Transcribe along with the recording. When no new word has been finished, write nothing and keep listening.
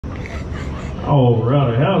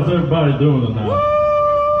Alrighty, how's everybody doing tonight?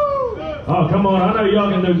 Oh, come on, I know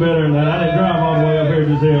y'all can do better than that. I didn't drive all the way up here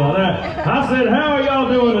just here like that. I said, how are y'all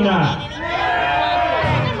doing tonight?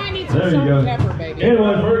 There you go.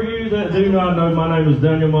 Anyway, for you that do not know, my name is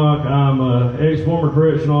Daniel Mock. I'm an ex-former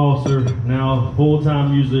correctional officer, now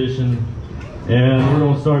full-time musician. And we're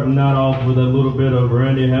going to start the night off with a little bit of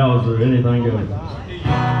Randy Houser, Anything Goes.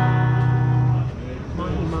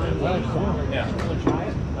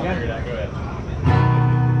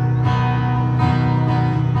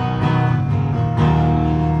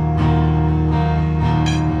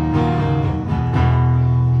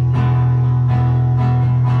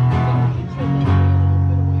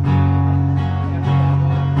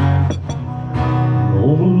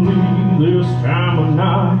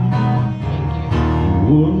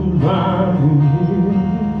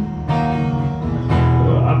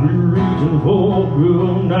 I've been reaching for a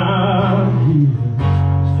good night,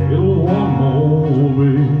 still one more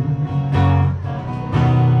bit.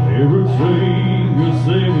 Everything you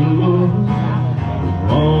say we love,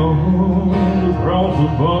 across the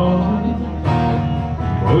bar,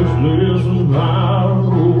 much less than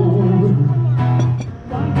viral.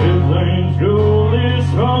 Everything's good, it's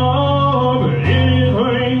hard, but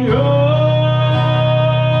anything goes.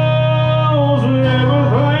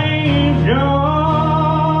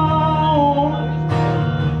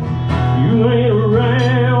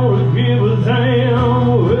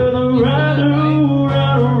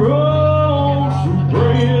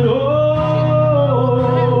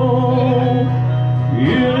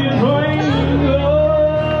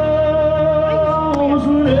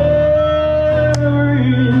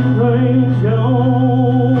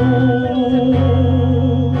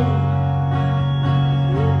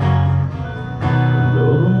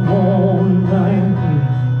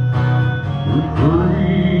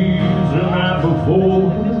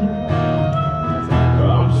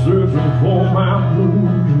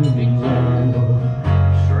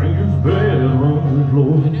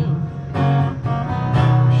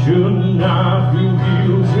 Shouldn't I feel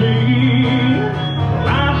guilty? I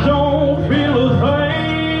don't feel a thing.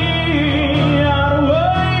 I'd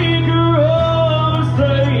wake her up and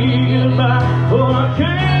say goodbye, but I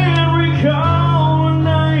can't recall her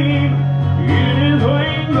name.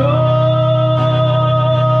 Anything goes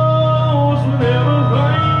when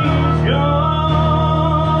everything's gone.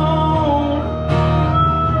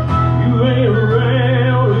 You ain't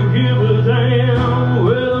around to give a damn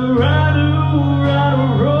whether I do right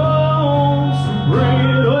or wrong.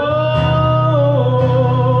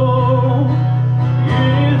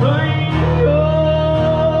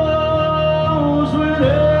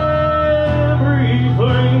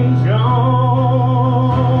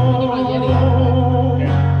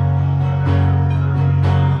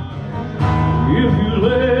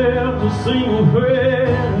 Single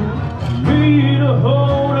friend, me to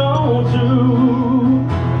hold on to.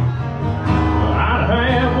 I'd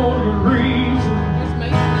have all the reasons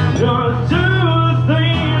not to do the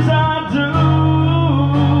things I do.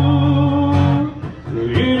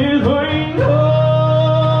 Anything goes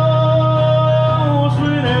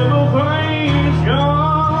when everything's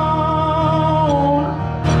gone.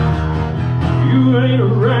 You ain't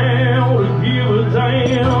around to give a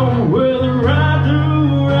damn whether I do.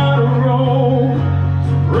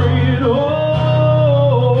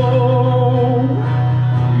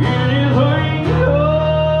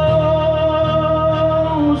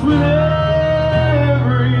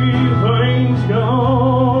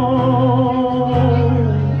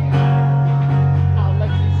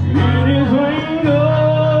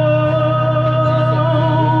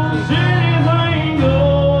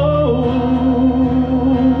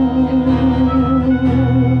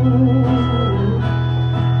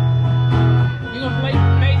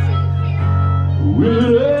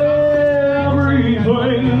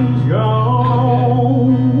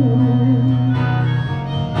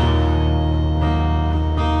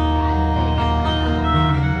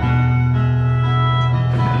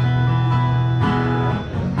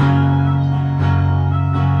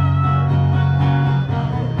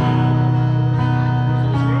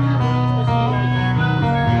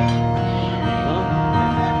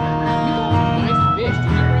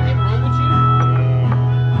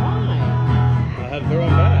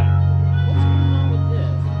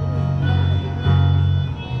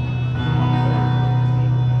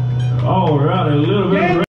 Alright, a little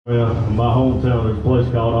bit. Well, my hometown, there's a place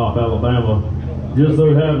called Eufaula, Alabama. Just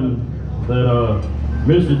so happened that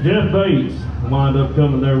Mr. Jeff Bates wound up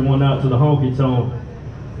coming there one night to the honky tonk,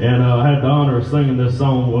 and I had the honor of singing this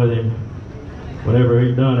song with him whenever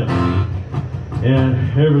he done it. And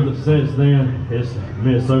ever since then, it's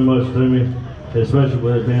meant so much to me. especially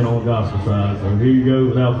with it being on gospel side. So here you go,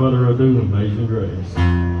 without further ado, Amazing Grace.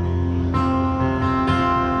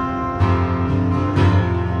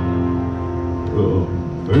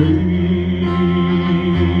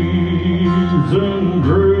 Amazing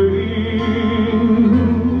grace,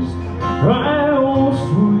 how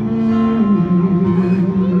sweet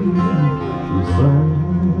the sound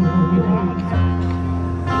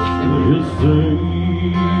it saved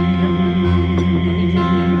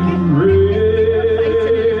wretch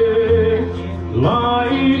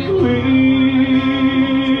like me.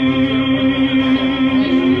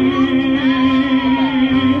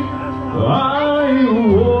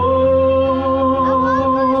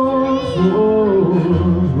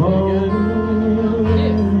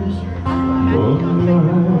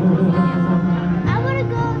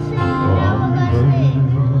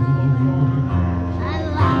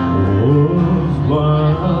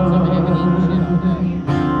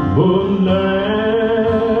 But now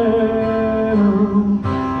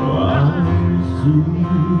I see.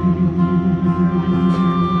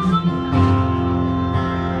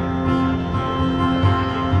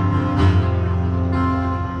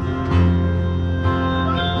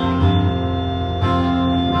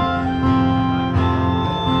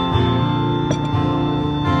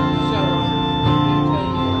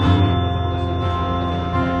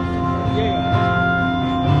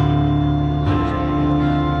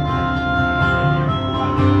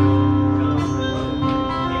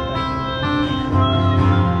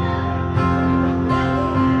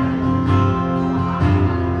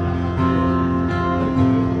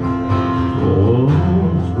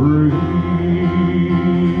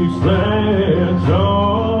 That's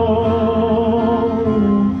all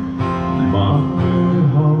my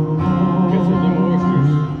heart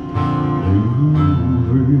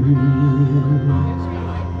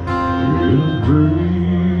embrace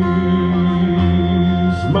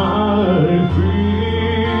my fears,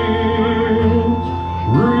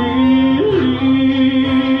 relieve.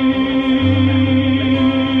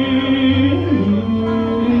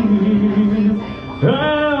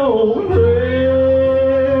 How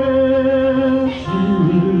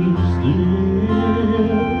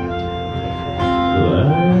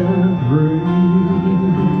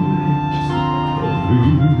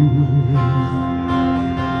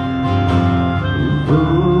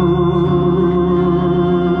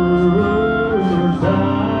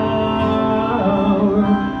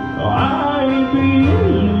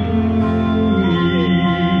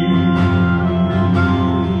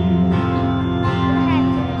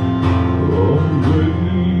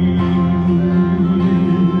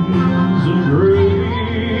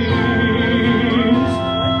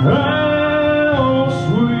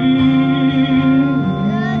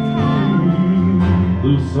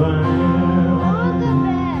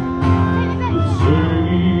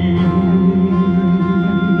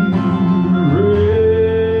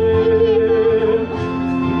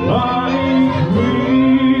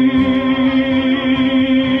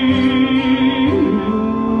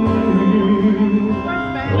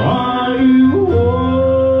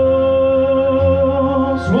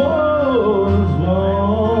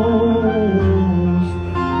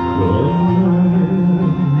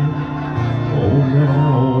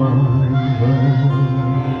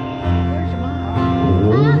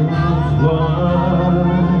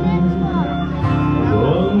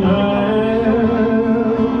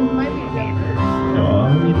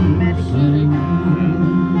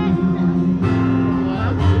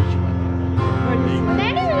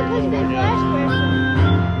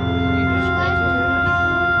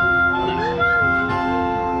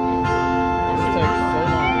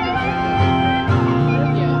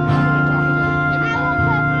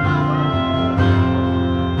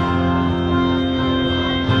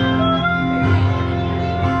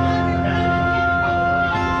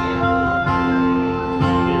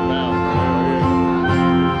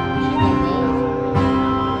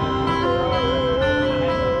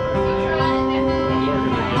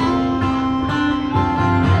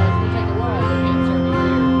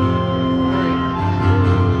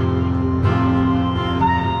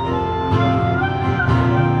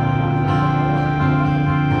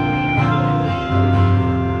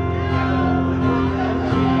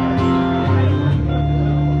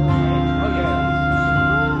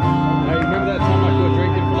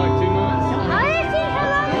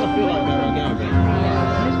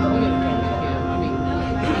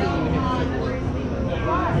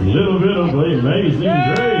little bit of the Amazing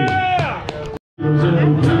Grace.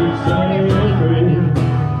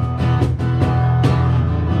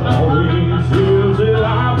 All these years that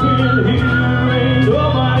I've been here, and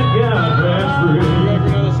oh my God, that's real.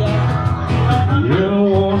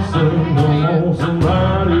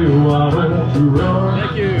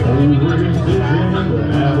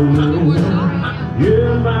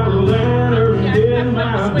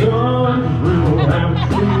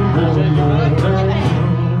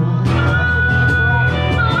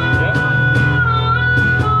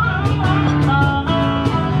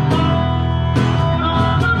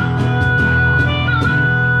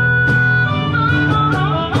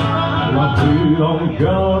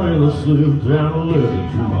 God and I slipped down a letter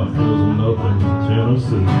to my cousin up in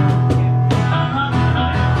Tennessee.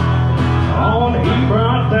 On he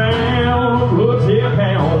brought down, looked him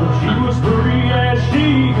down, she was free as she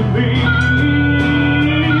could be.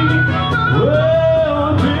 Well,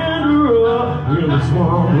 I pinned her up in the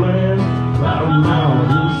swampland, about a mile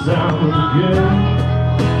south of the gate.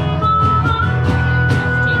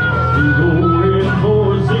 These old red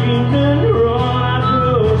boys seemed to run, I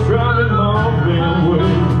just driving my van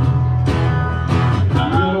way. You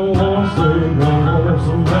don't want to say, don't want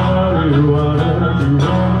somebody, why don't you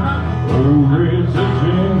run? Old red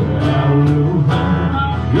sitting out a little fun.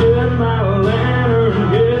 Get my lantern,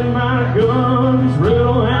 get my guns, red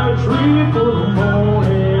will have a tree for the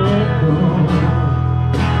morning it comes.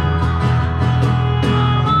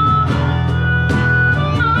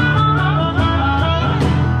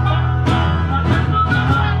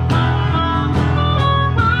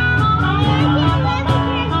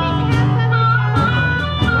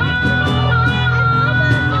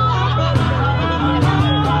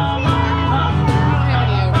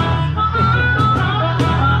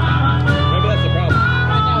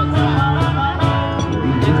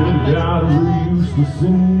 To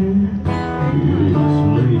sing, it's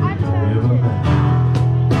late every night.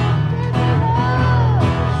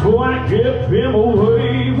 So I kept him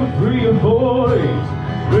away for 3 or 4 days,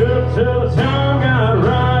 well, till the time got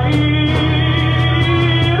right.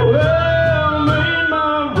 Well, made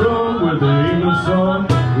my run with the evening sun,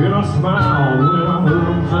 and I smiled when I heard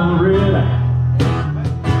him tell the red eye.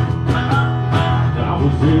 I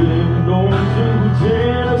was heading going to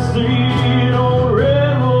Tennessee, and old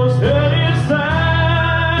red was headed south.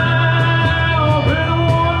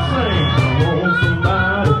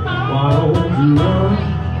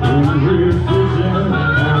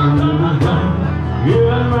 Get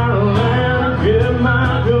my lantern, get my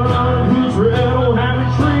gun, who's red will have a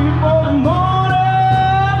tree for the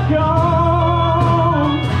morning come.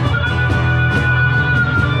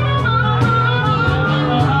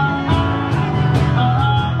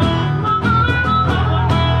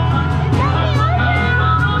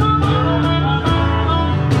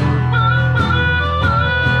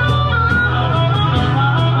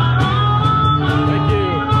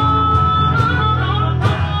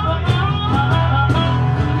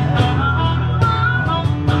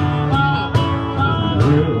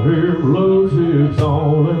 It's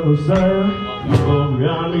all in the sand. Love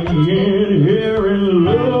got me in here and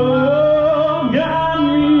love got me.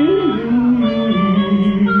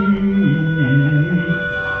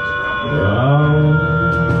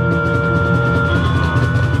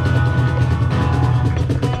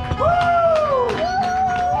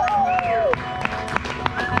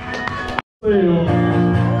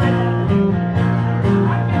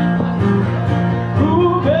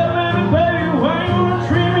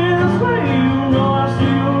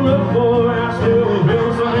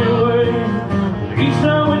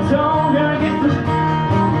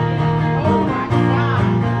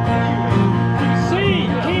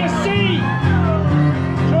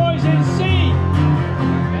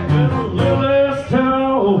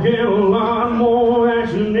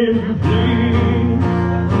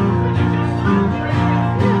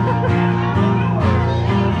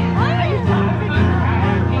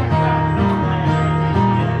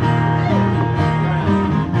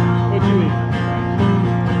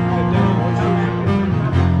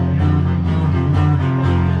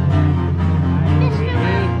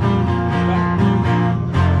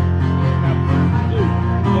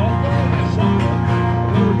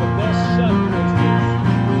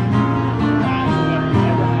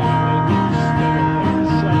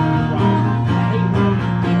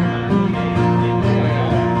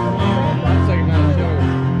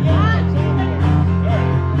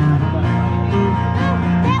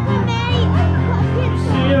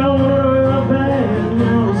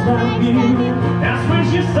 That's when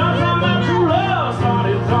she starts on my true love,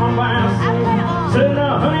 started on my soul. Said,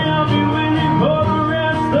 now honey, I'll be with you for the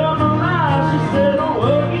rest of my life. She said, oh,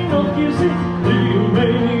 hugging, no kissing, do you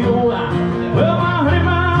make me go out? Well, my honey,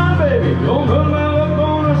 my baby, don't put my love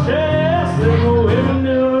on a chest. Said, no, heaven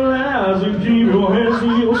never lies, you keep your hands to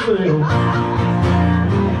yourself.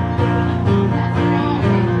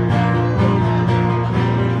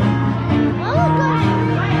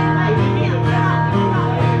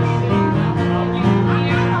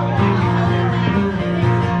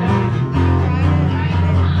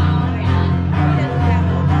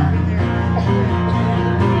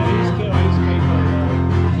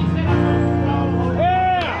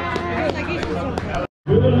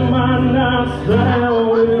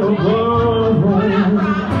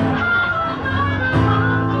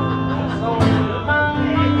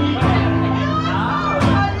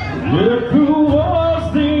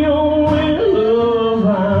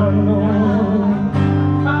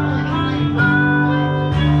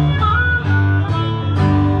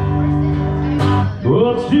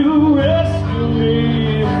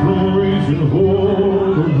 can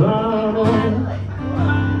hold the vinyl.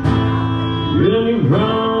 And you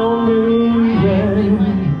found me again.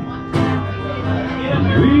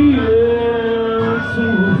 Reading to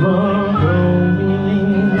find me.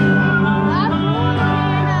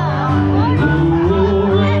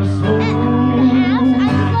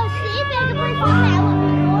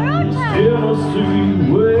 Tennessee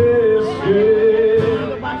whiskey.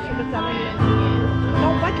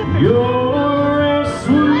 You're as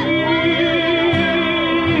sweet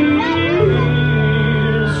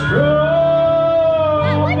as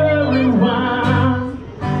strawberry wine.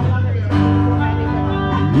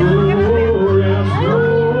 You're as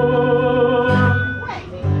warm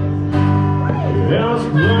as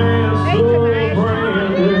glass of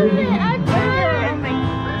brandy.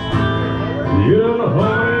 You're the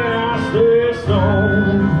honey I stay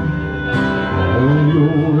stoned on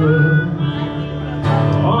your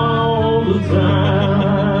all the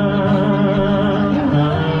time.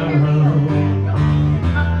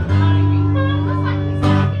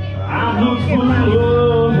 I've looked for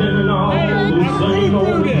love in all the same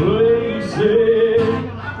old places.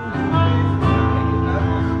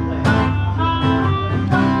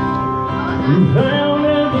 You found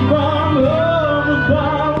at the bottom of the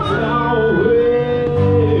box, I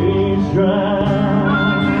always try.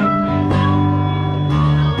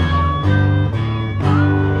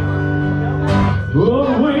 But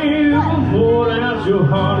way before that's your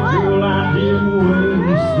heart, girl, I didn't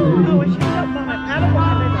waste it.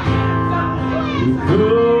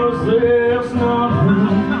 Because there's nothing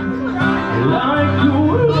like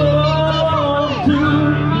your love to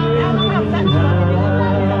get me high.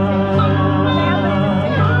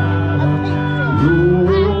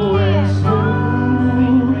 You're as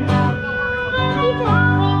smooth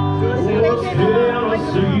as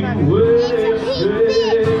Tennessee whiskey.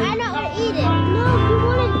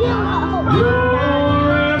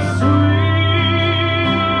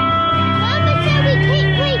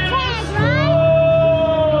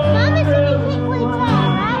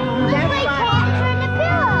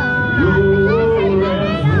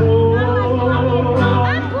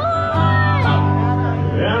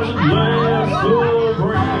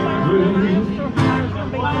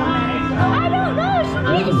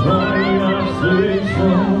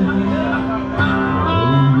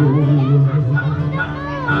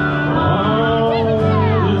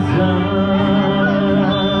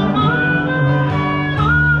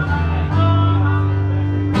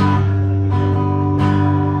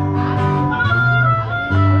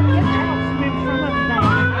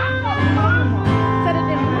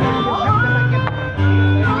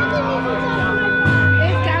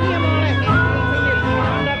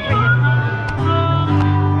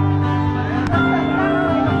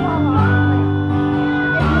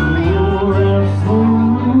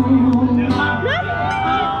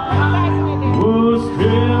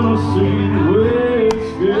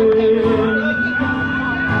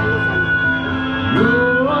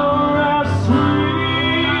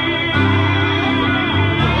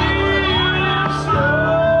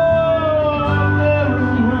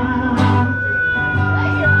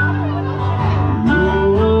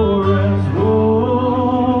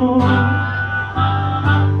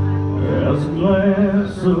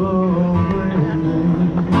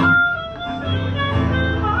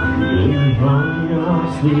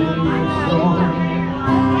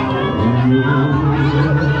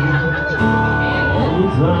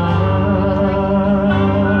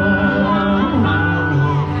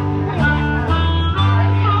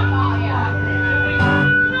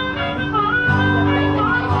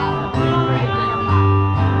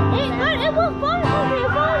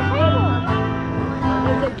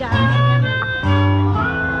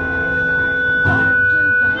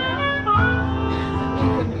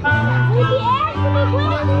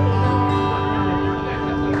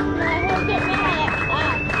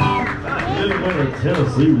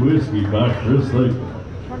 Tennessee whiskey by Chris Latham.